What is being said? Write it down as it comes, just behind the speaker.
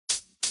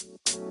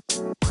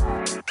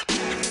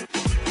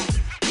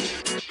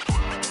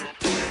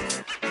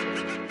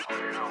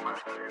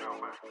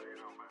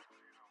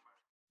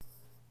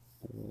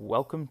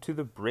Welcome to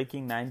the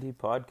Breaking 90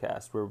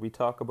 podcast, where we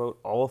talk about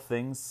all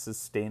things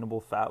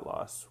sustainable fat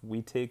loss.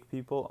 We take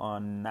people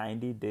on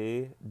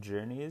 90-day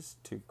journeys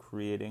to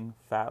creating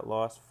fat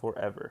loss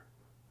forever.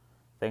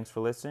 Thanks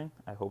for listening.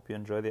 I hope you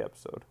enjoy the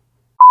episode.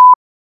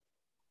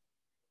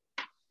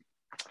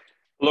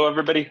 Hello,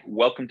 everybody.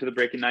 Welcome to the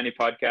Breaking 90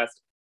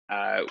 podcast.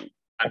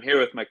 I'm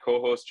here with my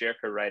co-host,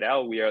 Jerica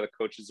Rydell. We are the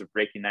coaches of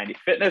Breaking 90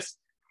 Fitness.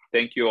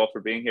 Thank you all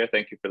for being here.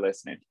 Thank you for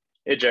listening.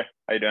 Hey, Jer,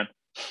 how you doing?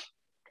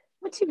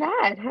 Not too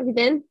bad. How have you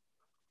been?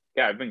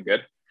 Yeah, I've been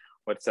good.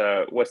 What's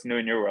new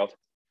in your world?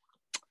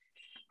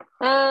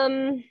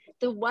 The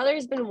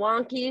weather's been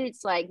wonky.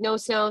 It's like no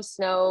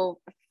snow,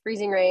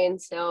 freezing rain,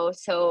 snow.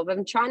 So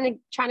I'm trying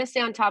to stay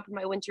on top of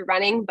my winter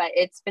running, but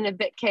it's been a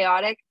bit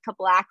chaotic. A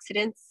couple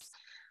accidents.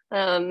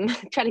 Trying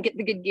to get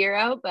the good gear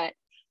out, but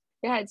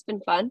yeah, it's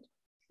been fun.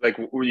 Like,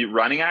 were you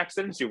running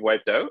accidents you've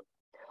wiped out?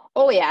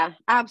 Oh yeah,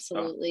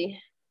 absolutely.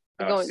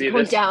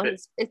 Going down.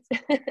 It's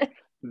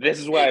This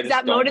is why I just is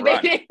that don't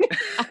motivating?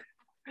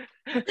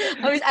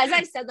 As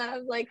I said that, I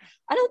was like,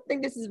 I don't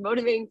think this is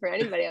motivating for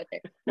anybody out there.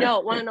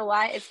 No, want to know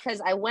why? It's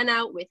because I went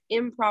out with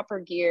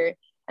improper gear,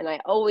 and I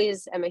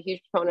always am a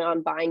huge proponent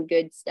on buying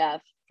good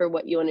stuff for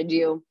what you want to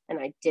do, and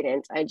I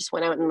didn't. I just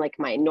went out in like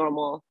my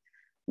normal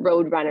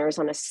road runners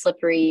on a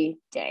slippery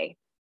day.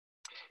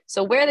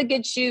 So wear the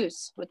good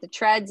shoes with the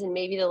treads and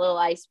maybe the little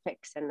ice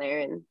picks in there.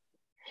 And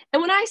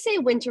when I say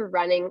winter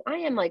running, I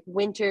am like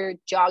winter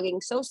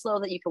jogging so slow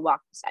that you can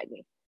walk beside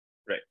me.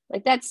 Right.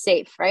 Like that's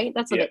safe, right?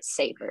 That's a bit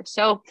safer.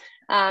 So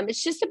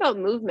it's just about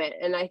movement.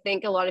 And I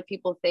think a lot of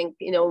people think,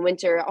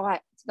 winter,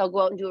 they'll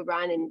go out and do a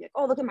run and,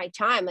 look at my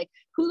time. Like,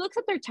 who looks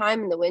at their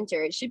time in the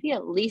winter? It should be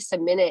at least a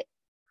minute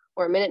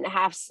or a minute and a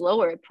half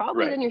slower,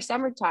 probably than your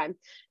summertime.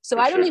 So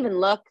I don't even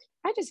look.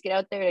 I just get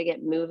out there to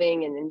get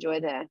moving and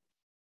enjoy the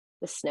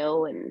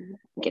snow and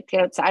get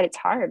outside. It's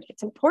hard.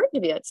 It's important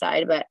to be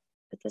outside, but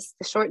with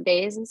the short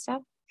days and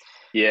stuff.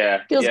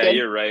 Yeah. Feels good.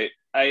 You're right.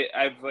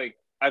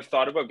 I've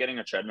thought about getting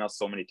a treadmill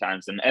so many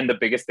times, and the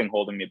biggest thing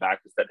holding me back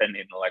is that I need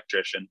an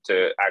electrician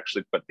to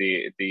actually put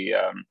the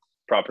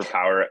proper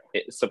power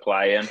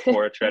supply in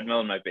for a treadmill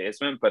in my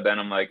basement. But then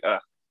I'm like,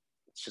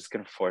 it's just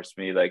gonna force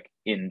me like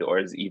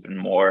indoors even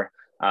more.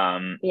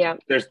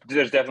 There's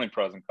definitely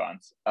pros and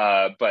cons.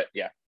 But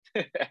yeah,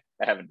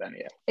 I haven't done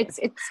it yet.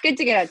 It's good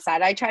to get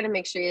outside. I try to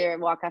make sure you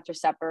walk after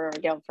supper or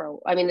get out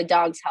the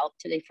dogs help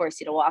too. They force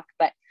you to walk,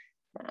 but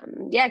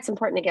it's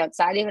important to get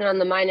outside even on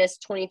the minus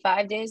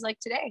 25 days like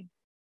today.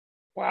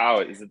 Wow,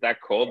 is it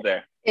that cold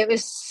there? It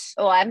was.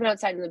 I haven't been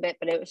outside in a bit,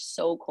 but it was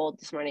so cold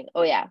this morning.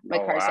 Oh yeah, my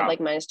car said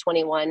like minus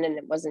 21, and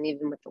it wasn't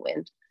even with the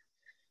wind.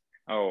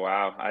 Oh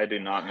wow, I do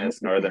not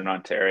miss Northern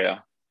Ontario.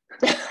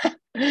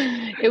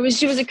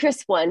 She was a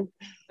crisp one.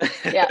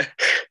 Yeah.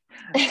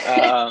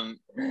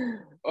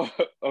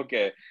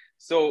 Okay,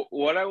 so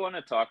what I want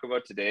to talk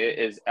about today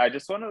is I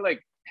just want to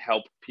like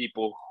help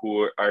people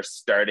who are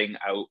starting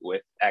out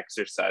with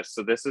exercise.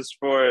 So this is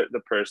for the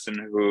person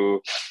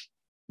who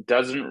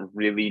doesn't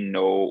really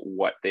know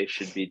what they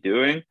should be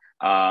doing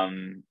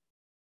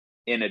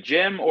in a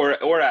gym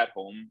or at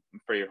home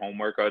for your home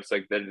workouts.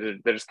 Like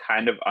they're just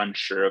kind of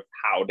unsure of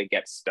how to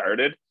get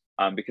started.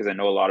 Because I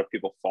know a lot of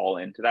people fall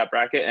into that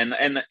bracket,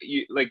 and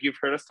you've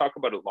heard us talk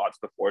about it lots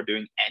before.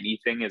 Doing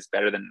anything is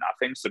better than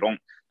nothing, so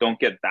don't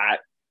get that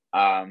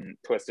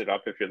twisted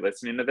up if you're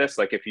listening to this.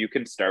 Like if you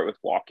can start with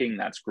walking,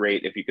 that's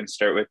great. If you can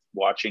start with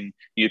watching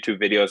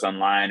YouTube videos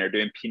online or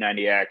doing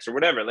P90X or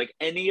whatever, like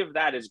any of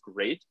that is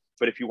great.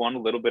 But if you want a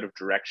little bit of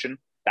direction,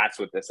 that's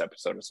what this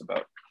episode is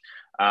about.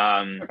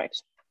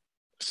 Perfect.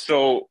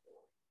 So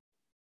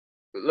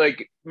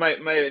like my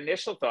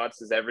initial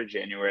thoughts is every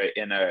January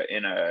in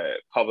a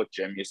public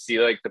gym, you see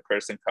like the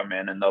person come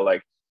in and they'll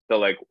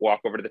walk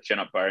over to the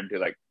chin-up bar and do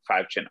like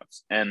 5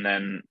 chin-ups, and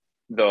then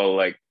they'll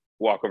like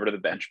walk over to the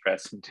bench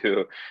press and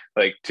do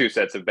like 2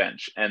 sets of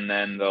bench, and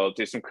then they'll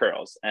do some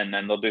curls, and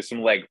then they'll do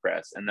some leg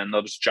press, and then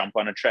they'll just jump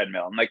on a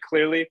treadmill. And like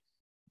clearly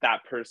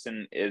that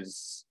person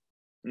is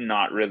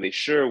not really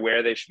sure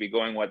where they should be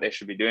going, what they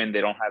should be doing. They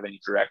don't have any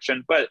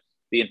direction, but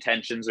the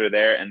intentions are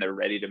there and they're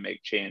ready to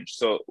make change.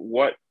 So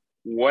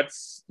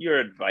what's your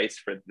advice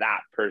for that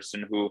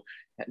person who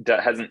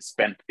hasn't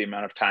spent the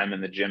amount of time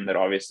in the gym that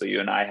obviously you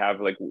and I have?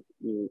 Like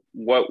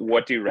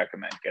what do you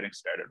recommend getting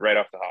started right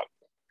off the hop?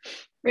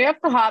 Right off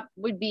the hop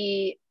would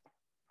be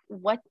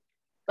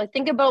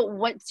think about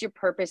what's your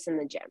purpose in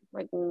the gym.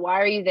 Like,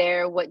 why are you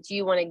there? What do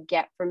you want to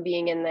get from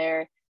being in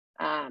there?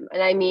 And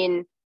I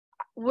mean,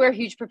 we're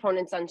huge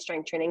proponents on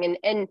strength training,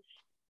 and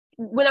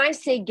when I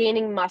say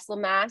gaining muscle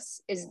mass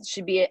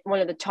should be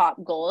one of the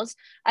top goals,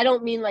 I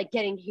don't mean like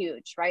getting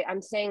huge, right?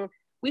 I'm saying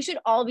we should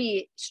all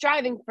be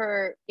striving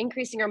for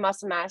increasing our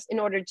muscle mass in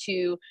order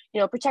to,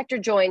 protect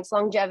your joints,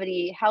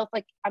 longevity, health.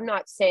 Like, I'm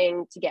not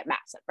saying to get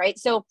massive, right?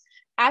 So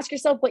ask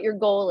yourself what your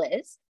goal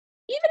is.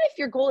 Even if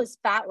your goal is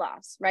fat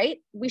loss, right?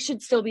 We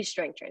should still be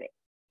strength training.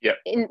 Yeah.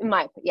 In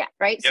my, yeah.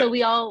 Right. Yeah.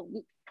 So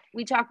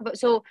we talk about,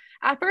 so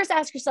at first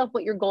ask yourself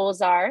what your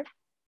goals are.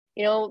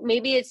 You know,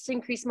 maybe it's to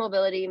increase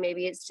mobility,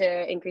 maybe it's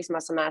to increase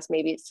muscle mass,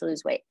 maybe it's to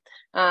lose weight,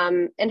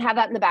 and have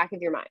that in the back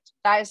of your mind.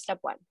 That is step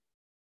one.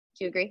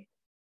 Do you agree?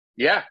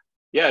 Yeah.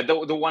 Yeah.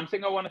 The one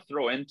thing I want to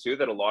throw in too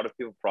that a lot of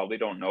people probably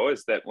don't know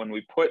is that when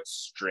we put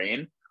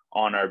strain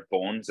on our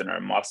bones and our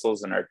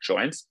muscles and our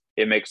joints,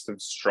 it makes them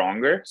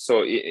stronger.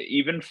 So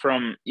even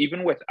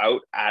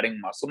without adding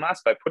muscle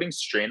mass, by putting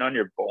strain on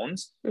your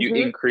bones, you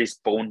increase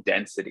bone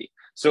density.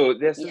 So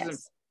this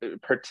is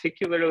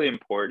particularly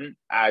important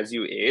as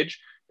you age,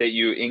 that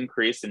you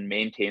increase and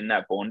maintain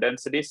that bone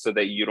density so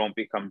that you don't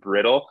become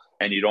brittle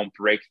and you don't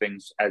break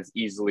things as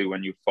easily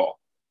when you fall.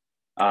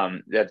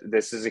 That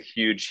this is a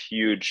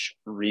huge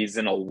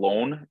reason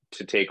alone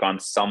to take on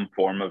some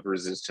form of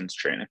resistance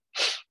training.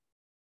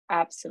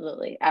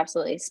 Absolutely.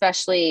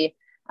 Especially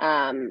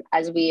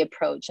as we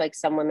approach, like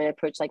some women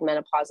approach like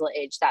menopausal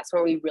age, that's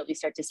when we really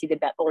start to see the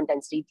bone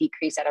density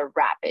decrease at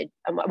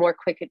a more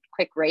quick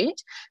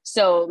rate.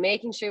 So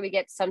making sure we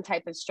get some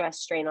type of stress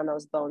strain on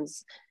those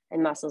bones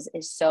and muscles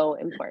is so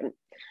important.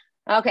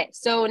 Okay,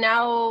 so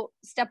now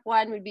step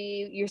one would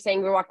be, you're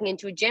saying we're walking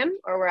into a gym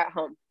or we're at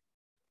home?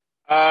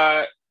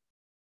 I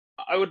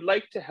would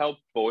like to help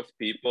both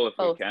people if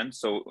we can.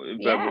 So,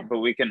 but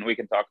we can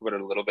talk about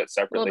it a little bit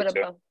separately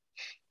too. Both.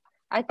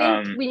 I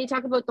think we need to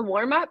talk about the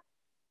warm up.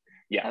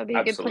 Yeah, that would be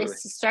a good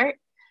place to start.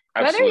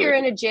 Absolutely. Whether you're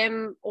in a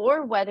gym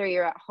or whether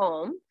you're at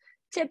home,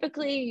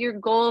 typically your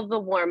goal of the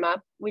warm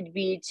up would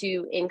be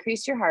to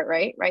increase your heart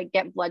rate, right?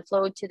 Get blood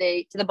flow to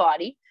the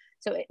body,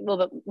 so it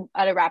will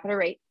at a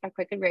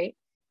quicker rate.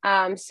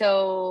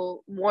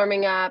 So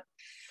warming up,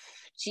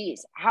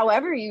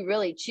 however you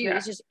really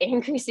choose, just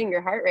increasing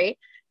your heart rate.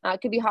 It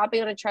could be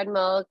hopping on a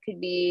treadmill, it could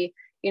be,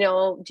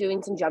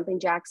 doing some jumping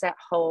jacks at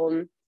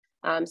home.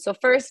 So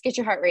first get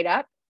your heart rate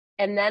up,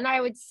 and then I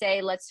would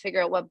say let's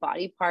figure out what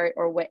body part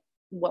or what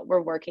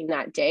we're working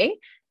that day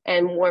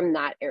and warm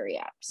that area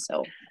up.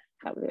 So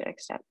that would be the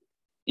next step.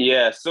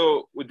 Yeah,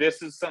 so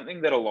this is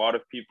something that a lot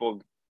of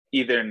people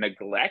either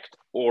neglect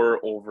or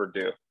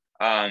overdo.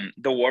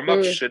 The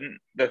warm-up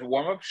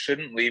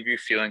shouldn't leave you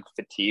feeling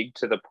fatigued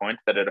to the point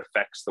that it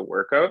affects the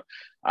workout.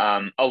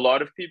 A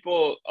lot of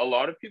people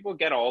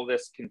get all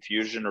this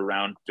confusion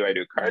around, do I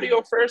do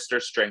cardio first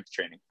or strength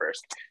training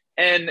first?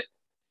 And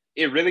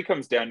it really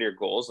comes down to your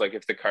goals. Like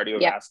if the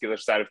cardiovascular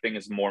side of thing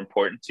is more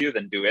important to you,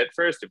 then do it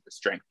first. If the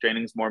strength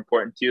training is more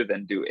important to you,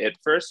 then do it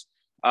first.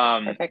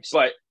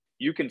 But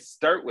you can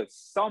start with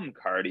some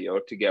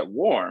cardio to get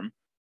warm,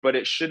 but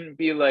it shouldn't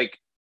be like,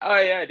 oh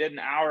yeah, I did an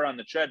hour on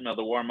the treadmill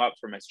to warm up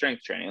for my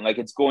strength training. Like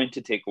it's going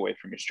to take away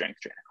from your strength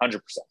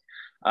training,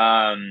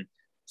 100%.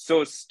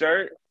 So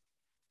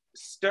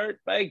start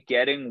by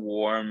getting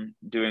warm,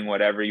 doing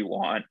whatever you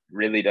want.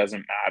 Really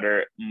doesn't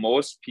matter.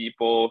 Most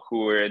people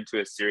who are into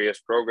a serious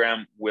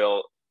program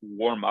will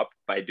warm up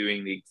by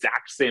doing the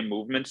exact same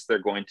movements they're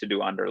going to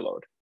do under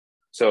load.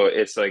 So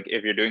it's like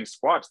if you're doing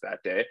squats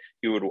that day,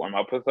 you would warm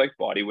up with like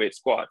body weight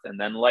squats and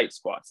then light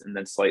squats and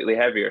then slightly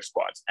heavier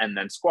squats and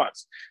then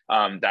squats.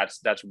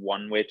 That's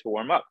one way to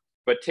warm up,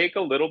 but take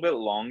a little bit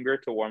longer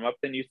to warm up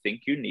than you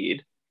think you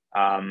need,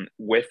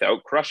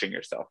 without crushing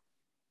yourself.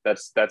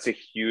 That's a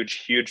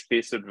huge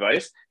piece of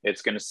advice.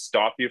 It's going to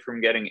stop you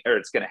from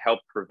it's going to help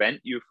prevent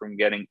you from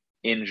getting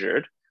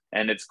injured,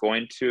 and it's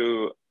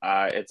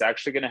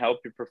actually going to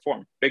help you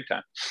perform big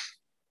time.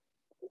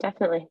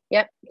 Definitely.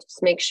 Yep.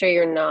 Just make sure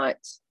you're not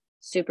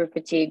super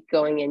fatigued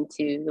going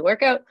into the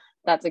workout.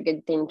 That's a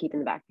good thing to keep in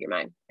the back of your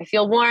mind. I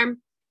feel warm,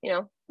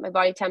 my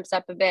body temps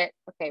up a bit.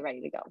 Okay,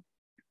 ready to go.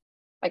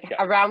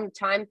 Around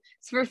time.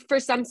 For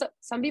some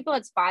people,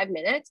 it's 5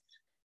 minutes.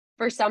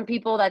 For some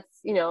people,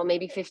 that's,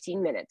 maybe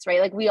 15 minutes,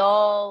 right? Like we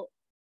all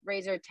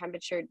raise our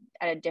temperature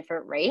at a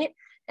different rate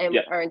and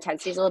our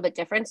intensity is a little bit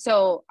different.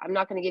 So I'm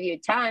not going to give you a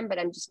time, but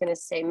I'm just going to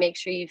say, make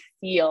sure you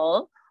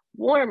feel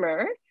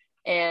warmer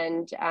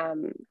and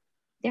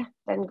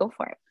then go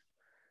for it.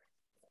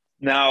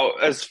 Now,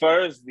 as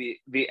far as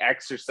the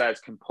exercise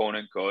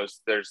component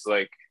goes, there's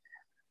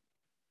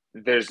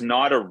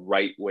not a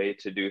right way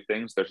to do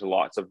things. There's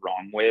lots of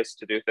wrong ways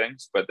to do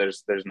things, but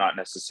there's not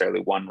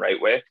necessarily one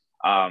right way.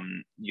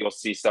 You'll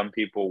see some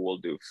people will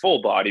do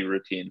full body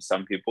routines.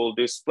 Some people will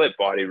do split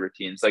body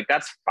routines. Like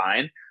that's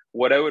fine.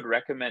 What I would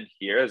recommend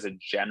here as a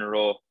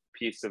general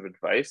piece of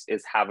advice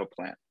is have a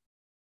plan.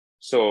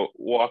 So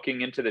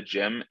walking into the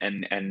gym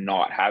and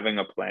not having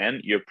a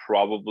plan, you're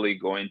probably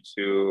going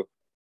to,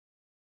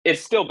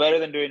 it's still better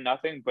than doing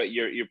nothing, but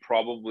you're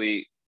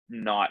probably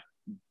not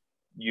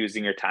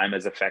using your time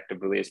as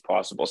effectively as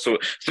possible. So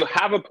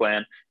have a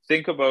plan.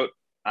 Think about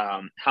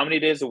how many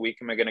days a week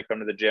am I going to come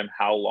to the gym?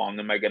 How long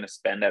am I going to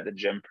spend at the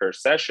gym per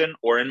session,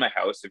 or in my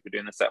house if you're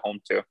doing this at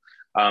home too?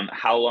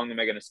 How long am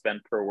I going to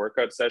spend per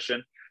workout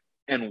session?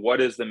 And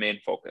what is the main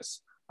focus?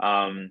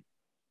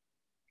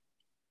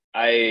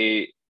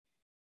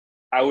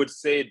 I would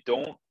say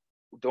don't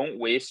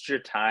waste your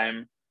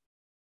time.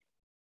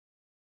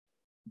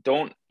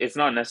 It's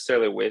not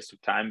necessarily a waste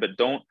of time, but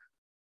don't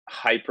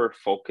hyper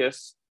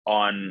focus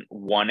on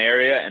one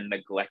area and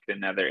neglect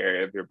another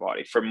area of your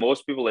body. For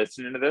most people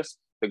listening to this,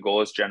 the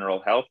goal is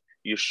general health.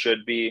 You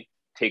should be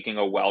taking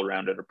a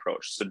well-rounded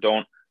approach. So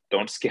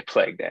don't skip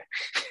leg day.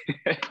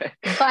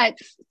 But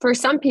for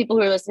some people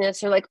who are listening to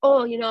this, they're like,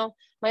 oh,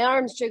 my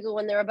arms jiggle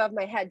when they're above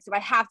my head, so I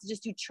have to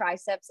just do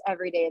triceps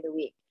every day of the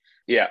week.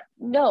 Yeah.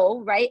 No,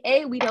 right?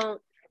 We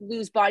don't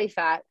lose body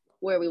fat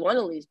where we want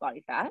to lose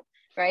body fat,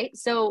 right?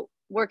 So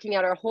working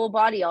out our whole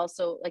body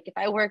also, like if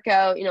I work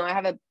out, I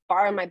have a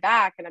bar on my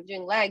back and I'm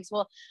doing legs,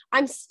 well,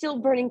 I'm still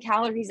burning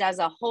calories as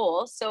a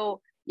whole.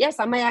 So yes,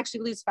 I might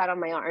actually lose fat on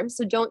my arms.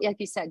 So don't, like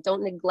you said,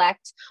 don't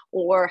neglect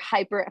or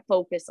hyper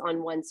focus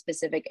on one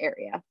specific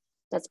area.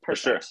 That's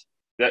perfect. For sure.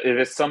 That it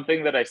is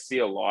something that I see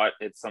a lot.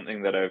 It's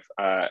something that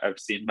I've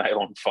seen my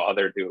own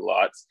father do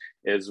lots,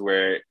 is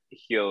where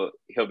he'll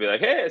be like,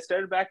 hey, I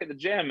started back at the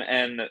gym,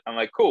 and I'm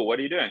like, cool, what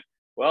are you doing?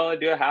 Well, I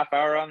do a half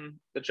hour on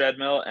the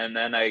treadmill, and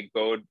then I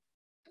go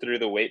through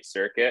the weight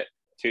circuit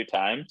 2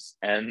 times,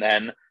 and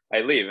then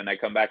I leave, and I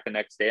come back the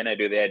next day and I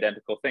do the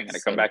identical thing, and I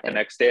come back the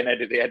next day and I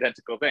do the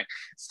identical thing.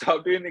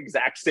 Stop doing the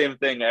exact same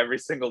thing every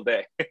single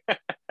day.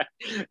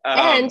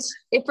 And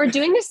if we're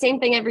doing the same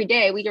thing every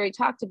day, we already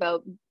talked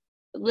about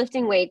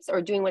lifting weights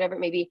or doing whatever it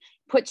may be,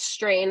 put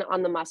strain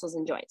on the muscles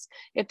and joints.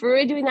 If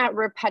we're doing that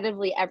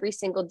repetitively every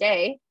single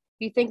day,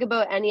 if you think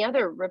about any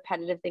other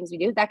repetitive things we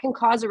do, that can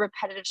cause a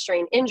repetitive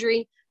strain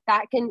injury.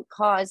 That can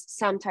cause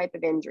some type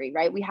of injury,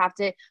 right?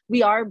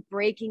 We are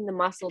breaking the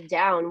muscle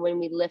down when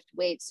we lift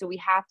weights. So we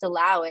have to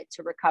allow it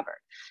to recover.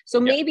 So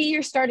maybe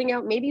you're starting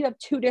out, maybe you have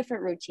 2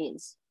 different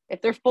routines.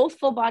 If they're both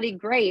full body,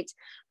 great,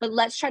 but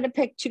let's try to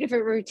pick 2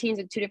 different routines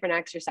with 2 different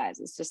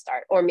exercises to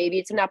start. Or maybe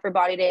it's an upper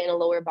body day and a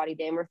lower body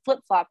day and we're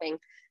flip-flopping.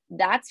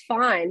 That's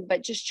fine,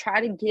 but just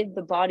try to give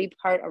the body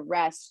part a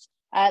rest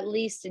at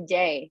least a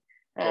day,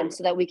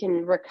 so that we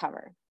can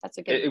recover. That's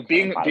a good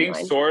being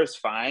sore is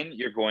fine.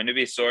 You're going to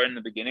be sore in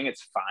the beginning.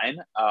 It's fine.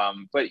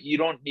 But you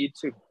don't need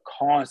to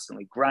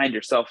constantly grind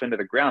yourself into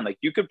the ground. Like,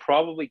 you could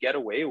probably get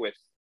away with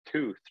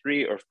 2,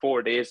 3, or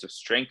 4 days of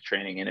strength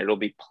training and it'll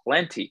be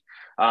plenty.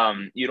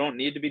 You don't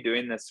need to be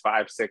doing this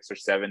 5, 6, or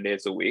 7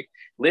 days a week.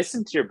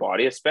 Listen to your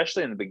body,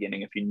 especially in the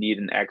beginning. If you need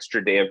an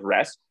extra day of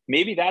rest,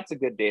 maybe that's a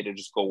good day to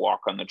just go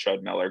walk on the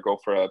treadmill or go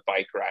for a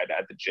bike ride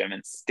at the gym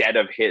instead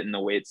of hitting the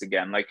weights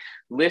again. Like,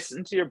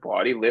 listen to your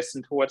body,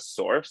 listen to what's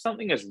sore. If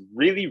something is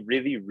really,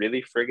 really,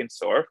 really friggin'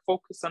 sore,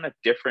 focus on a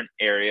different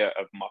area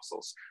of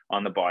muscles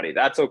on the body.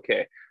 That's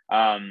okay.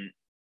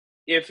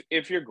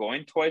 If you're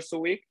going twice a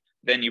week,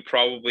 then you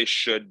probably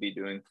should be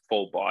doing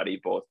full body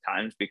both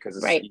times,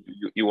 because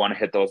you want to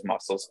hit those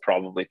muscles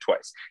probably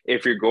twice.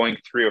 If you're going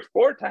 3 or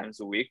 4 times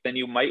a week, then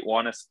you might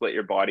want to split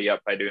your body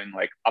up by doing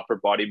like upper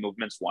body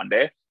movements one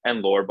day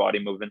and lower body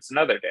movements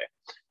another day,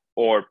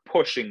 or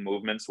pushing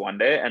movements one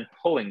day and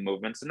pulling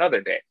movements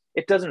another day.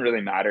 It doesn't really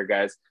matter,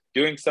 guys.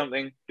 Doing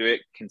something, do it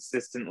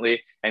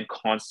consistently, and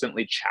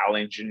constantly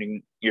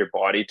challenging your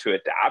body to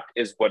adapt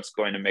is what's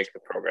going to make the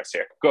progress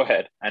here. Go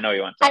ahead. I know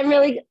you want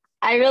to.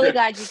 I'm really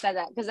glad you said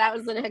that, because that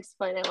was the next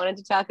point I wanted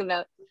to talk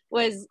about,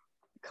 was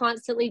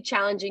constantly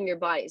challenging your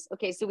bodies.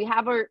 Okay, so we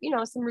have our,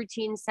 some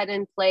routines set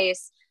in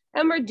place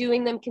and we're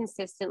doing them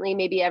consistently,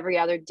 maybe every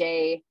other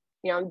day.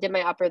 I did my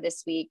upper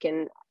this week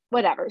and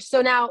whatever.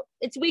 So now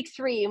it's week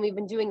 3 and we've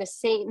been doing the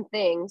same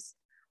things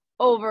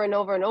over and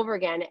over and over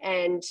again.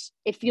 And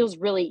it feels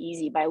really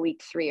easy by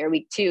week 3 or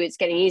week 2, it's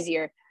getting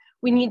easier.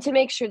 We need to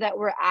make sure that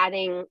we're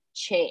adding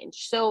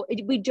change. So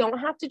we don't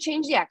have to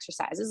change the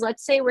exercises.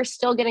 Let's say we're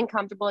still getting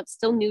comfortable. It's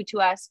still new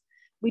to us.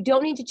 We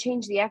don't need to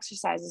change the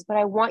exercises, but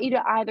I want you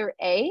to either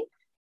A,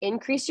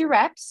 increase your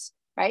reps,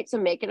 right? So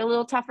make it a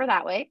little tougher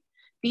that way.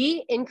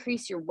 B,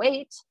 increase your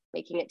weight,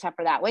 making it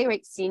tougher that way,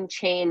 right? Seeing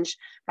change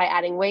by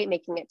adding weight,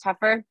 making it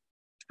tougher.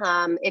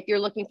 If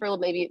you're looking for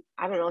maybe,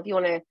 I don't know, if you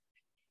want to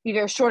be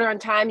very shorter on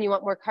time, you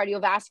want more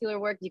cardiovascular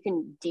work, you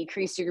can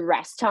decrease your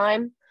rest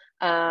time.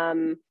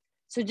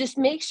 So just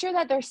make sure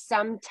that there's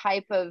some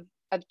type of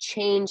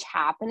change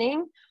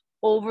happening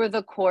over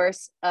the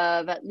course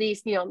of at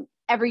least,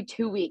 every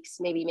 2 weeks,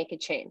 maybe make a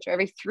change, or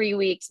every 3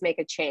 weeks, make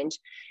a change.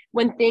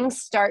 When things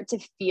start to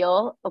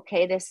feel,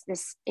 okay, this,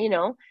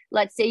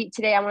 let's say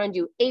today I want to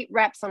do 8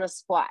 reps on a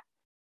squat.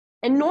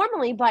 And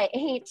normally by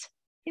 8,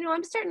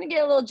 I'm starting to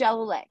get a little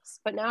jello legs,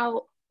 but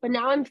now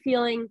I'm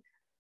feeling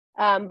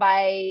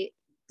by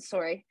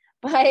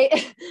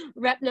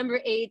rep number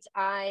 8,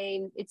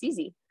 it's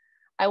easy.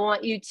 I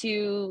want you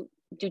to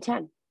do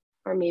 10,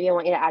 or maybe I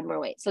want you to add more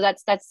weight. So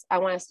that's, I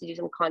want us to do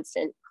some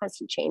constant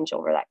change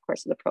over that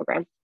course of the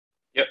program.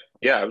 Yep.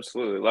 Yeah,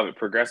 absolutely. Love it.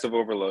 Progressive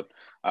overload.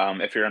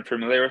 If you're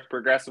unfamiliar with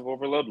progressive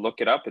overload,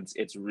 look it up.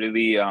 It's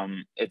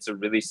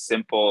really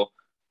simple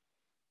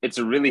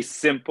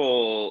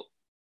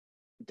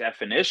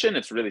definition.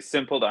 It's really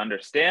simple to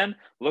understand.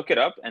 Look it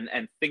up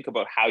and think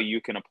about how you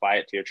can apply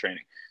it to your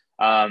training.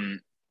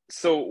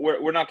 So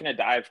we're not going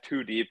to dive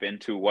too deep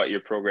into what your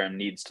program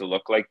needs to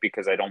look like,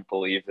 because I don't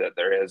believe that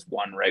there is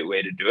one right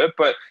way to do it,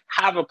 but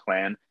have a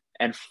plan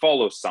and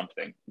follow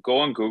something. Go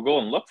on Google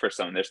and look for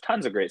something. There's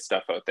tons of great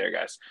stuff out there,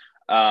 guys.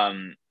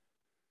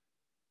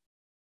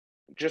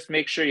 just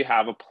make sure you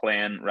have a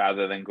plan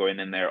rather than going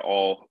in there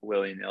all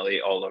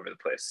willy-nilly all over the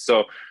place.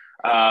 So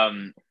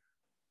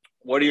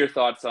what are your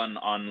thoughts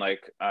on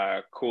like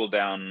cool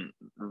down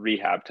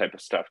rehab type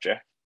of stuff, Jay?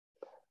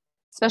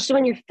 Especially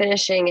when you're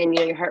finishing and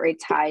your heart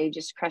rate's high, you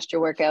just crushed your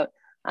workout.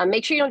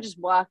 Make sure you don't just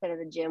walk out of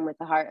the gym with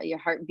your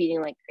heart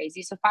beating like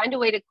crazy. So find a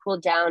way to cool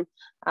down.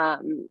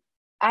 You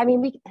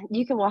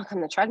can walk on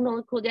the treadmill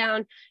and cool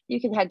down.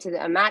 You can head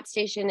to a mat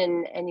station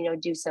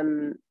and do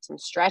some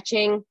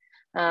stretching.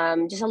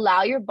 Just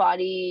allow your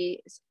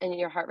body and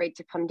your heart rate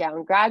to come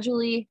down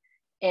gradually.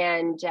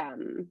 And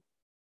trying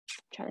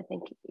to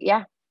think,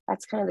 yeah,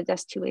 that's kind of the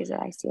best two ways that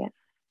I see it.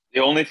 The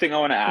only thing I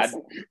want to add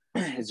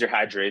is your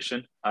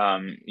hydration.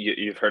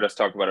 You've heard us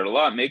talk about it a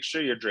lot. Make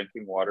sure you're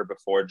drinking water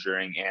before,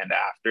 during, and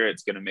after.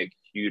 It's going to make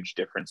a huge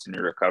difference in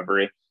your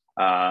recovery.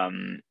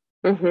 During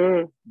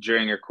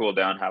your cool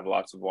down, have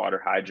lots of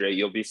water, hydrate.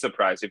 You'll be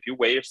surprised if you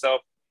weigh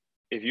yourself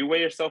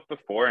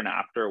before and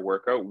after a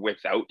workout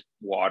without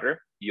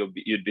water.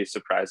 You'd be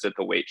surprised at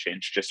the weight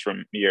change just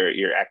from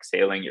your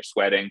exhaling, your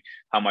sweating,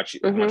 how much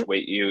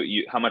weight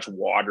how much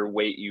water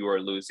weight you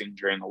are losing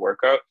during a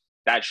workout.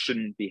 That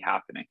shouldn't be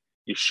happening.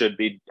 You should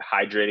be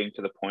hydrating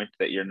to the point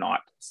that you're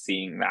not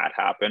seeing that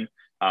happen.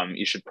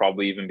 You should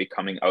probably even be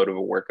coming out of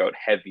a workout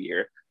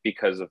heavier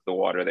because of the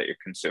water that you're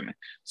consuming.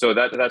 So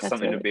that's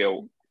something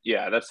really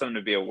that's something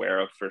to be aware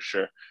of for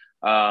sure.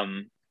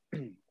 Can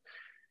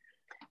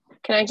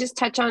I just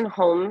touch on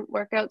home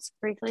workouts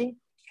briefly?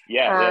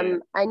 Yeah.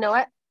 I know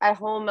at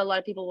home, a lot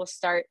of people will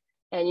start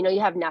and,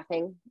 you have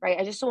nothing, right?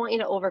 I just don't want you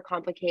to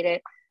overcomplicate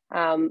it.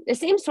 The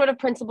same sort of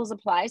principles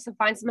apply. So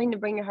find something to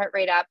bring your heart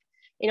rate up.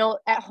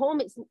 At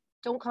home,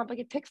 don't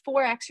complicate. Pick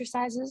 4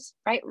 exercises,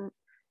 right?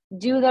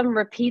 Do them,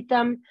 repeat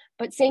them.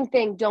 But same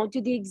thing, don't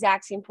do the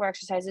exact same 4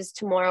 exercises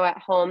tomorrow at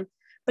home.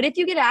 But if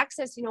you get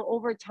access,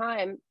 over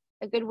time,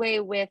 a good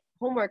way with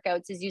home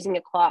workouts is using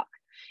a clock.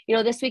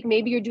 This week,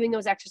 maybe you're doing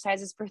those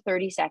exercises for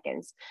 30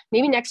 seconds.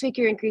 Maybe next week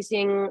you're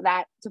increasing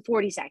that to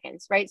 40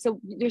 seconds, right? So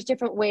there's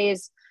different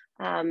ways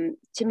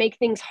to make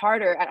things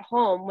harder at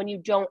home when you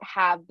don't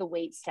have the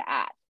weights to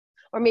add.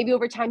 Or maybe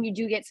over time you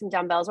do get some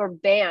dumbbells or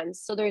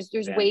bands. So there's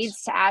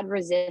ways to add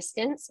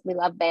resistance. We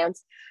love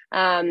bands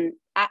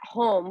at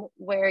home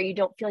where you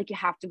don't feel like you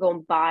have to go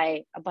and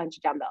buy a bunch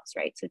of dumbbells,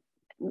 right? So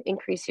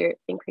increase your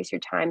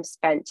time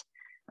spent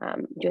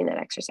doing that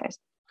exercise.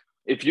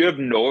 If you have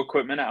no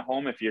equipment at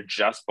home, if you're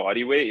just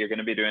body weight, you're going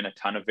to be doing a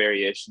ton of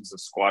variations of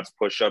squats,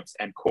 push-ups,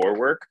 and core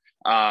work.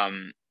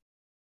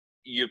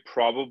 You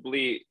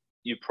probably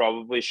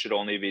should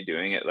only be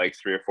doing it like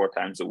 3 or 4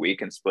 times a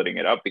week and splitting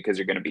it up because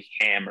you're going to be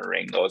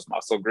hammering those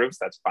muscle groups.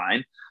 That's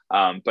fine.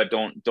 But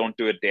don't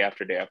do it day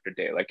after day after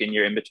day. Like in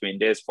your in-between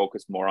days,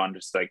 focus more on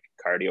just like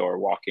cardio or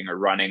walking or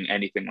running,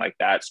 anything like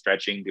that,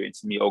 stretching, doing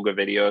some yoga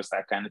videos,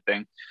 that kind of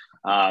thing.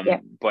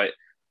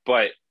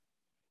 But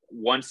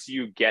once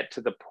you get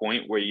to the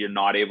point where you're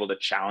not able to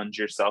challenge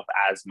yourself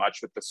as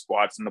much with the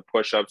squats and the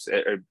push-ups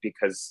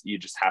because you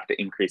just have to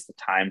increase the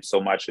time so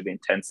much of the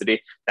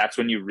intensity, that's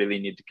when you really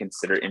need to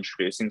consider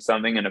introducing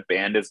something. And a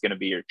band is going to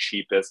be your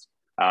cheapest,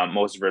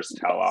 most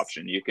versatile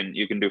option. You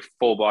can do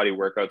full body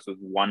workouts with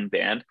one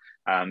band,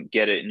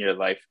 get it in your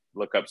life,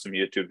 look up some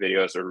YouTube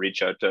videos or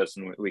reach out to us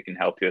and we can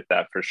help you with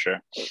that for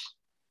sure.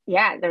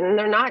 Yeah,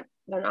 they're not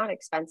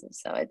expensive,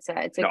 so it's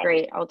a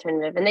great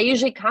alternative, and they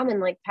usually come in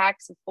like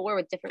packs of 4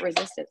 with different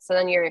resistance. So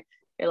then you're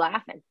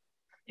laughing.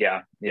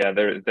 Yeah,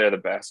 they're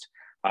the best,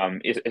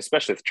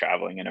 especially with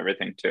traveling and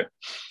everything too.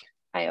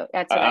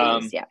 That's what I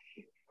use. Yeah.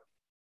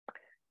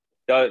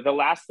 The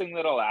last thing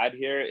that I'll add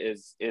here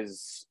is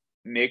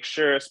make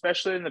sure,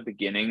 especially in the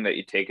beginning, that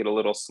you take it a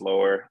little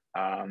slower.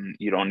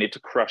 You don't need to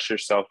crush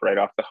yourself right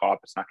off the hop.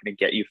 It's not going to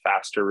get you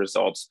faster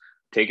results.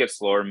 Take it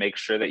slower, make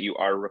sure that you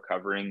are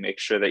recovering, make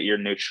sure that your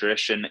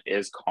nutrition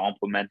is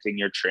complementing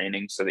your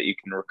training so that you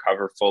can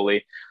recover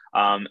fully.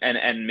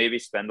 And maybe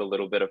spend a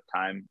little bit of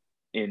time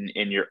in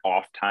your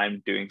off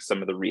time doing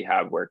some of the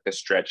rehab work, the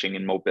stretching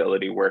and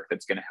mobility work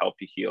that's going to help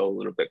you heal a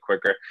little bit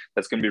quicker.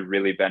 That's going to be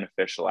really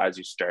beneficial as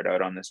you start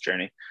out on this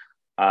journey.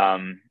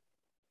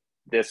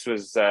 This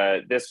was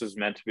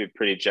meant to be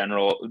pretty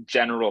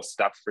general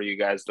stuff for you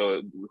guys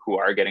though who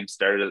are getting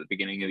started at the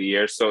beginning of the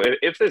year. So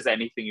if there's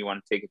anything you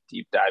want to take a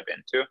deep dive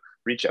into,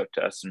 reach out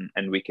to us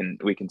and we can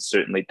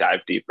certainly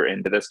dive deeper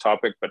into this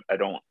topic, but I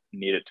don't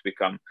need it to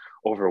become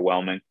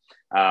overwhelming.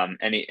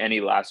 Any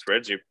last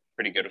words? You're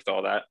pretty good with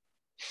all that.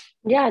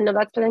 Yeah, no,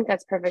 I think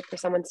that's perfect for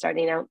someone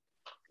starting out.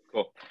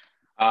 Cool.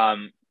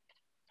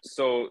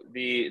 So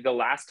the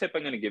last tip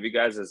I'm going to give you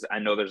guys is, I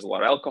know there's a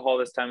lot of alcohol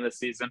this time of the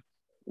season.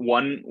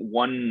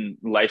 One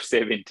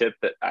life-saving tip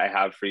that I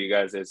have for you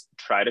guys is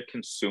try to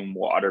consume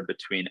water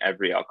between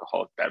every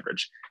alcoholic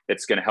beverage.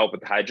 It's going to help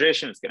with the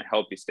hydration. It's going to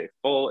help you stay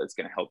full. It's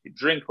going to help you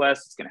drink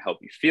less. It's going to help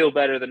you feel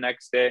better the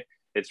next day.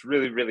 It's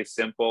really, really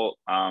simple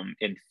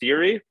in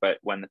theory, but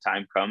when the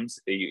time comes,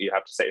 you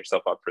have to set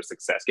yourself up for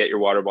success. Get your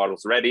water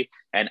bottles ready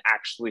and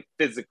actually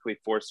physically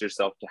force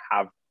yourself to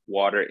have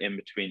water in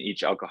between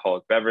each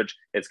alcoholic beverage.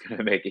 It's going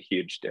to make a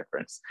huge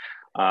difference.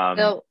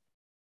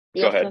 Go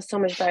you'll ahead. feel so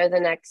much better the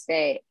next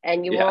day,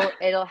 and you Yeah. won't,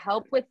 it'll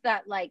help with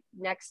that like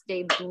next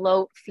day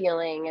bloat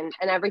feeling and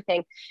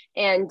everything.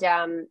 And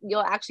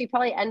you'll actually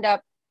probably end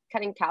up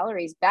cutting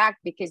calories back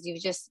because you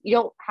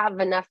don't have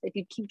enough. If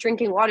you keep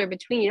drinking water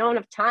between, you don't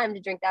have time to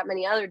drink that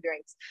many other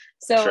drinks.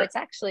 So Sure. it's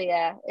actually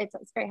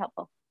it's very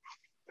helpful.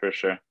 For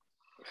sure.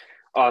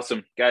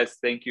 Awesome, guys.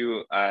 Thank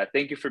you.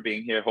 Thank you for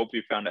being here. Hope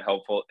you found it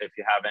helpful. If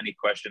you have any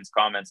questions,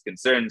 comments,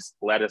 concerns,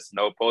 let us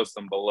know, post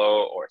them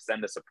below or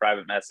send us a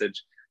private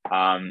message.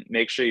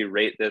 Make sure you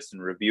rate this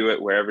and review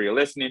it wherever you're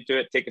listening to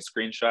it. Take a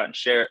screenshot and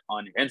share it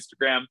on your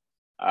Instagram.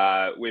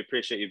 We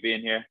appreciate you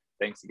being here.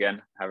 Thanks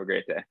again. Have a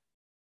great day.